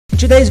In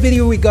today's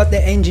video, we got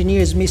the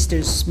engineers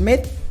Mr.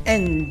 Smith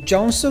and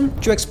Johnson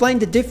to explain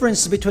the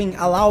difference between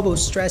allowable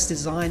stress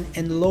design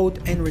and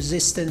load and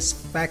resistance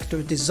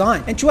factor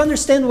design. And to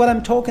understand what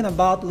I'm talking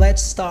about,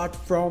 let's start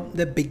from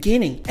the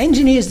beginning.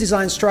 Engineers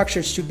design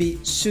structures to be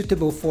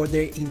suitable for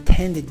their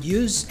intended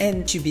use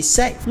and to be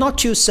safe. Not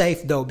too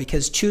safe though,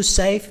 because too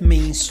safe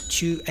means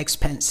too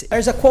expensive.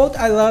 There's a quote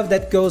I love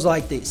that goes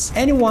like this: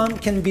 anyone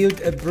can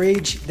build a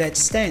bridge that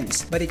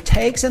stands, but it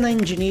takes an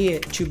engineer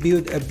to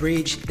build a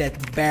bridge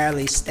that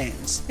barely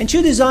stands. And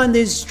to design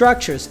these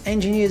structures,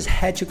 engineers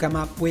had to come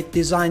up with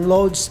design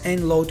loads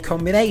and load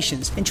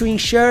combinations. And to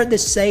ensure the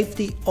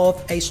safety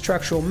of a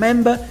structural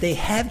member, they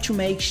have to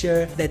make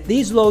sure that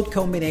these load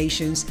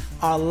combinations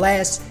are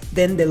less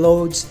than the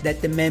loads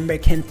that the member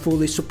can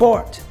fully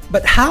support.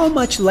 But how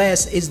much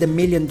less is the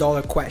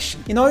million-dollar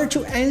question? In order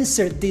to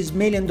answer this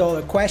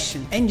million-dollar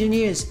question,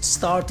 engineers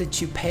started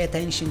to pay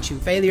attention to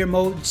failure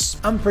modes,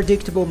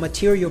 unpredictable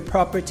material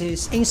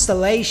properties,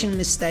 installation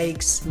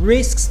mistakes,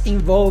 risks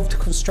involved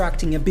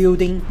constructing a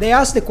building. They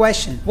asked the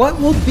question, what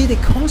would be the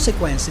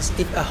consequences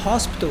if a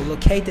hospital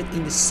located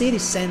in the city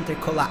center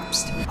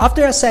collapsed?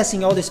 After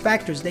assessing all these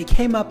factors, they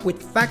came up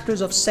with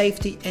factors of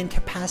safety and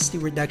capacity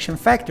reduction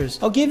factors.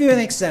 I'll give you an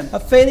example. A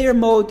failure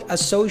mode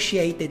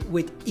associated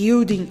with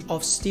yielding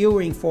of steel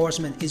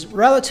reinforcement is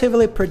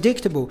relatively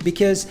predictable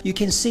because you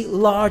can see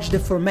large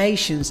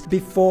deformations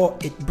before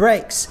it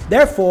breaks.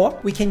 Therefore,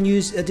 we can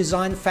use a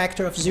design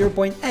factor of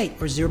 0.8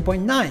 or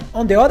 0.9.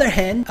 On the other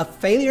hand, a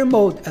failure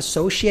mode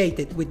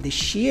associated with the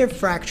shear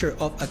fracture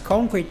of a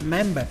concrete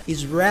member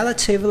is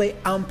relatively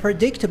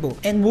unpredictable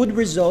and would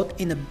result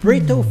in a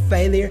brittle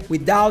failure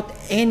without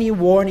any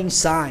warning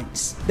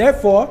signs.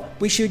 Therefore,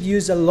 we should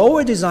use a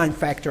lower design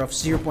factor of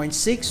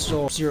 0.6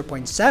 or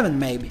 0.7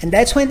 maybe. And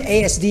that's when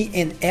ASD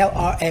and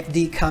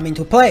LRFD come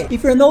into play.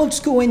 If you're an old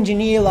school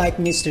engineer like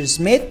Mr.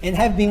 Smith and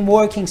have been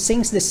working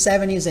since the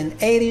 70s and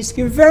 80s,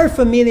 you're very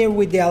familiar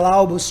with the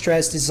allowable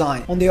stress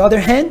design. On the other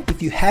hand,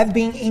 if you have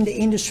been in the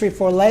industry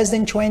for less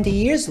than 20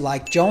 years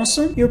like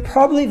Johnson, you're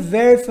probably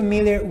very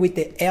familiar with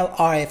the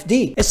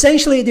LRFD.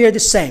 Essentially, they're the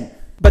same,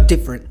 but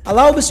different.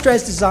 Allowable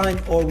stress design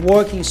or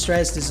working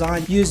stress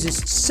design uses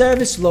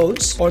service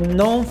loads or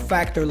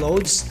non-factor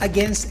loads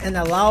against an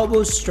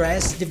allowable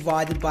stress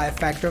divided by a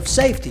factor of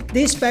safety.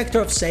 This factor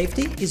of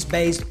safety is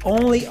based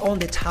only on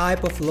the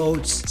type of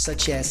loads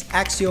such as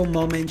axial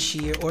moment,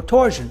 shear, or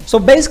torsion. So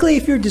basically,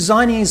 if you're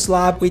designing a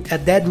slab with a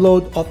dead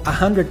load of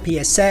 100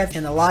 psf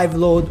and a live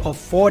load of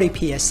 40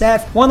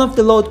 psf, one of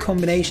the load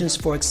combinations,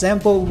 for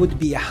example, would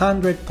be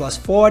 100 plus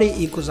 40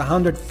 equals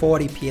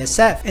 140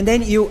 psf. And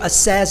then you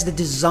assess the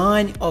design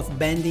of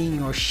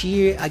bending or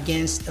shear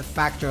against a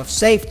factor of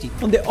safety.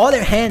 On the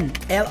other hand,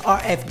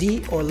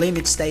 LRFD or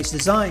limit states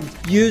design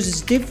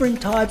uses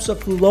different types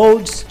of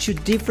loads to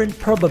different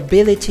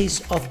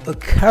probabilities of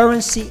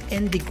occurrence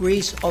and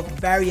degrees of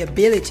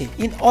variability.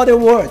 In other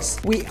words,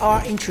 we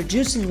are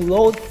introducing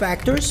load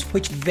factors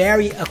which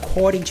vary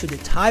according to the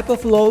type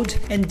of load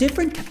and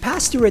different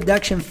capacity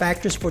reduction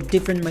factors for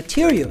different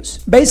materials.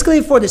 Basically,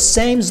 for the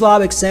same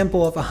slab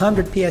example of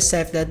 100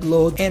 psf dead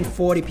load and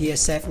 40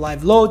 psf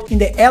live load,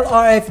 in the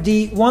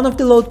LRFD, one of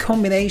the load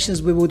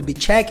combinations we would be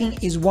checking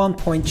is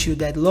 1.2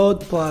 dead load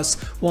plus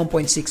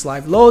 1.6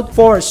 live load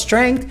for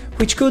strength,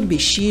 which could be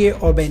shear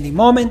or bending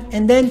moment,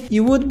 and then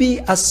you would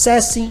be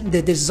assessing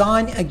the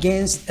design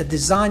against a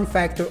design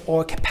factor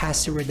or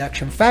capacity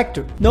reduction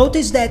factor.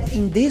 Notice that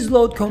in this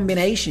load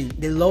combination,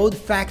 the load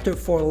factor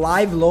for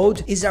live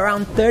load is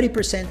around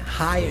 30%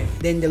 higher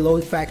than the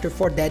load factor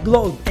for dead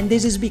load, and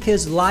this is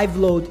because live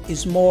load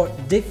is more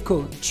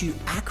difficult to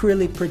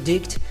accurately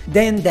predict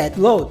than dead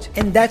load.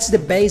 And that's the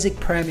basic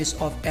premise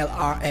of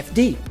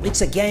LRFD.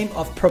 It's a game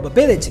of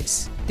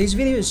probabilities. This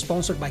video is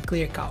sponsored by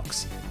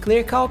ClearCalcs.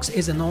 ClearCalcs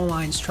is an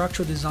online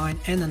structural design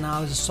and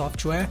analysis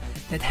software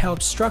that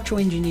helps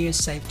structural engineers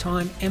save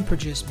time and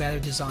produce better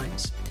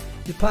designs.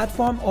 The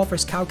platform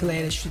offers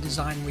calculators to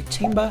design with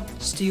timber,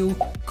 steel,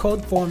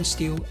 cold formed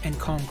steel, and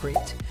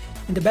concrete.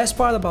 And the best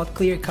part about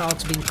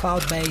ClearCalcs being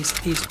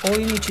cloud-based is all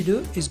you need to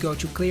do is go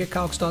to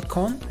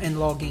clearcalcs.com and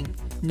log in.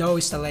 No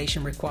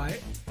installation required.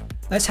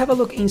 Let's have a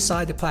look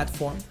inside the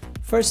platform.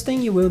 First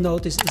thing you will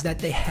notice is that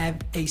they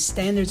have a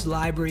standards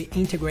library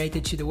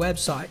integrated to the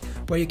website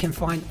where you can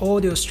find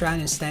all the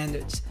Australian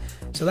standards.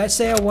 So let's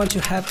say I want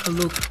to have a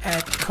look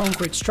at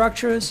concrete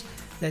structures.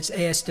 That's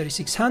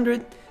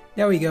AS3600.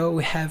 There we go,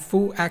 we have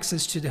full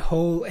access to the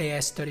whole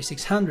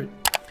AS3600.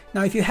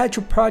 Now if you head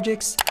to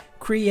projects,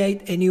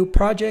 create a new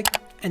project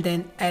and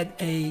then add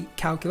a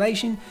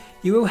calculation,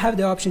 you will have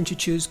the option to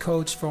choose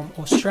codes from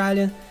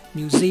Australia,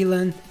 New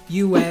Zealand,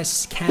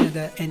 US,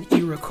 Canada, and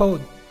Euro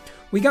code.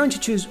 We're going to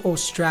choose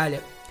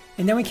Australia,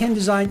 and then we can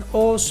design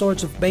all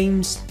sorts of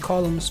beams,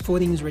 columns,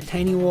 footings,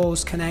 retaining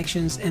walls,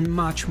 connections, and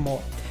much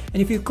more.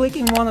 And if you click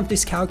in one of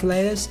these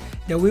calculators,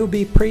 there will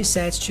be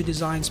presets to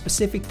design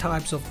specific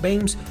types of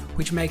beams,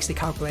 which makes the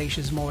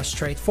calculations more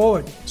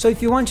straightforward. So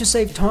if you want to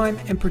save time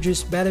and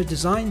produce better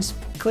designs,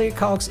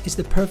 ClearCalcs is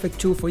the perfect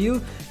tool for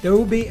you. There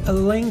will be a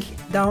link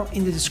down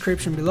in the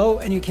description below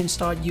and you can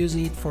start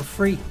using it for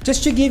free.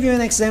 Just to give you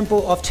an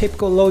example of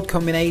typical load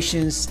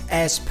combinations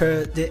as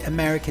per the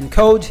American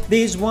code,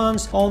 these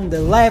ones on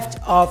the left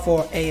are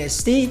for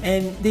ASD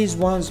and these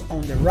ones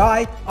on the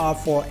right are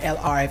for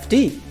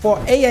LRFD. For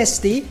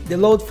ASD, the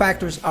load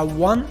factors are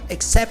 1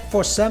 except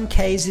for some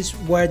cases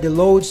where the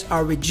loads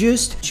are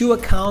reduced to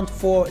account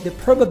for the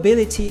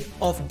probability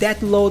of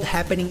that load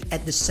happening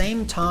at the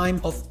same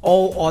time of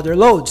all other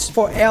loads.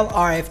 For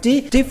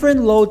LRFD,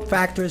 different load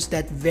factors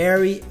that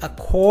vary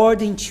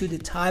according to the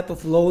type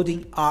of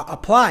loading are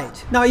applied.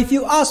 Now, if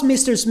you ask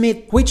Mr.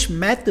 Smith which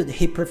method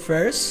he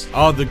prefers,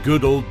 the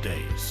good old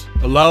days.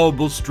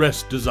 Allowable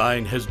stress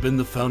design has been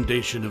the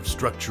foundation of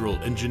structural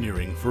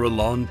engineering for a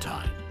long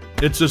time.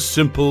 It's a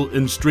simple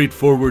and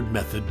straightforward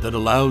method that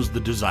allows the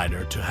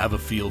designer to have a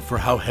feel for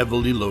how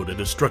heavily loaded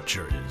a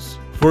structure is.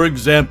 For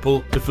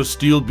example, if a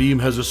steel beam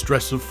has a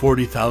stress of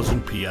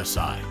 40,000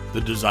 psi,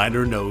 the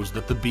designer knows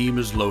that the beam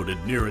is loaded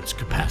near its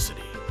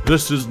capacity.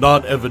 This is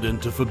not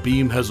evident if a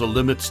beam has a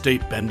limit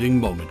state bending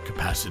moment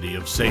capacity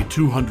of, say,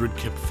 200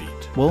 kip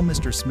feet. Well,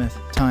 Mr. Smith,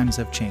 times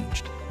have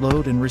changed.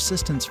 Load and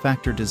resistance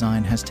factor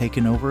design has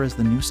taken over as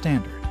the new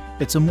standard.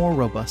 It's a more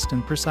robust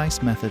and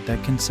precise method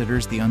that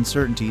considers the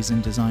uncertainties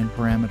in design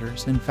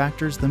parameters and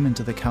factors them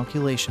into the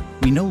calculation.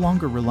 We no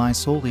longer rely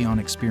solely on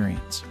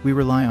experience. We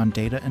rely on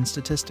data and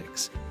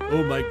statistics.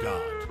 Oh my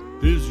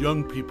God, these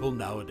young people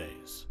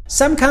nowadays.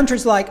 Some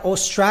countries like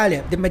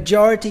Australia, the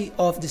majority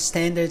of the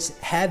standards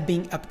have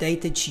been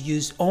updated to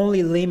use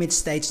only limit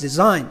states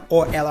design,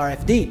 or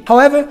LRFD.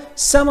 However,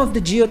 some of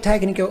the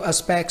geotechnical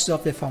aspects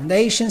of the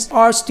foundations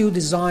are still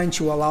designed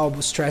to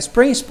allowable stress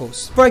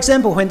principles. For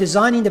example, when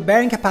designing the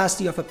bearing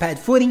capacity of a pad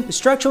footing, the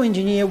structural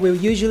engineer will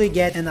usually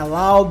get an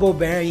allowable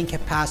bearing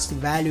capacity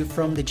value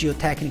from the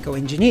geotechnical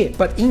engineer.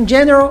 But in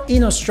general,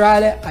 in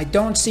Australia, I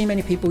don't see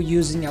many people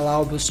using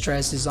allowable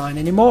stress design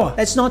anymore.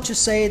 That's not to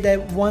say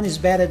that one is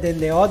better than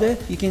the other.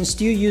 You can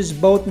still use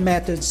both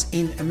methods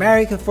in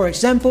America, for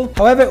example.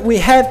 However, we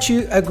have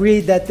to agree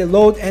that the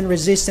load and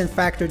resistance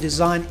factor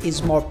design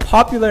is more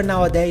popular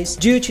nowadays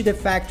due to the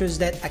factors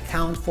that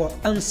account for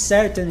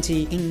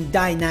uncertainty in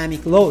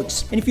dynamic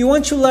loads. And if you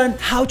want to learn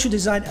how to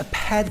design a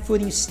pad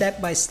footing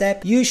step by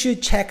step, you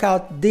should check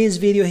out this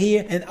video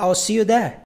here and I'll see you there.